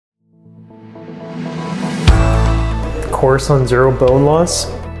course on zero bone loss.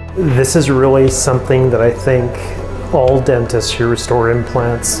 This is really something that I think all dentists who restore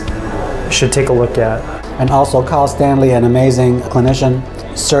implants should take a look at. And also Kyle Stanley, an amazing clinician,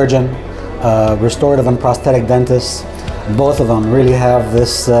 surgeon, restorative and prosthetic dentist. Both of them really have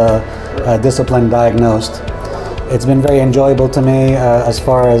this discipline diagnosed. It's been very enjoyable to me as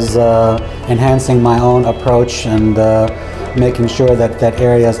far as enhancing my own approach and making sure that that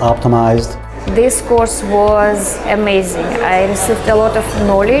area is optimized. This course was amazing. I received a lot of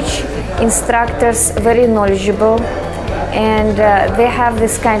knowledge, instructors very knowledgeable, and they have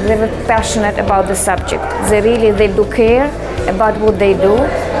this kind, they're very passionate about the subject. They do care about what they do,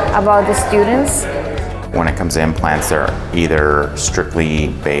 about the students. When it comes to implants, they're either strictly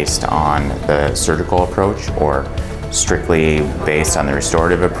based on the surgical approach or strictly based on the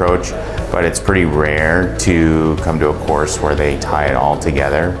restorative approach, but it's pretty rare to come to a course where they tie it all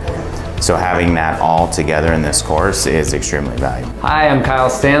together. So having that all together in this course is extremely valuable. Hi, I'm Kyle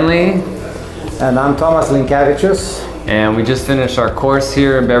Stanley. And I'm Thomas Linkavičius. And we just finished our course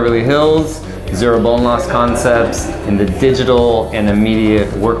here in Beverly Hills, Zero Bone Loss Concepts in the digital and immediate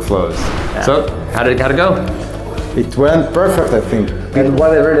workflows. Yeah. So, how did it go? It went perfect, I think. And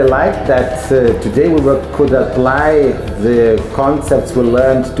what I really liked that today we could apply the concepts we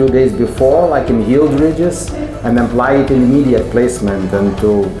learned 2 days before, like in healed ridges, and apply it in immediate placement, and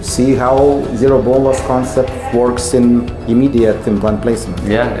to see how zero bone loss concept works in immediate implant placement.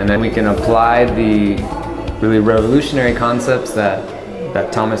 Yeah, and then we can apply the really revolutionary concepts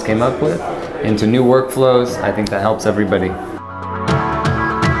that Thomas came up with into new workflows. I think that helps everybody.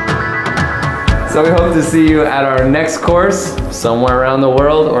 So we hope to see you at our next course somewhere around the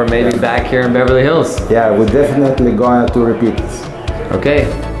world, or maybe back here in Beverly Hills. Yeah, we're definitely going to repeat it. Okay,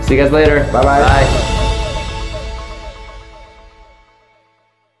 see you guys later. Bye-bye. Bye.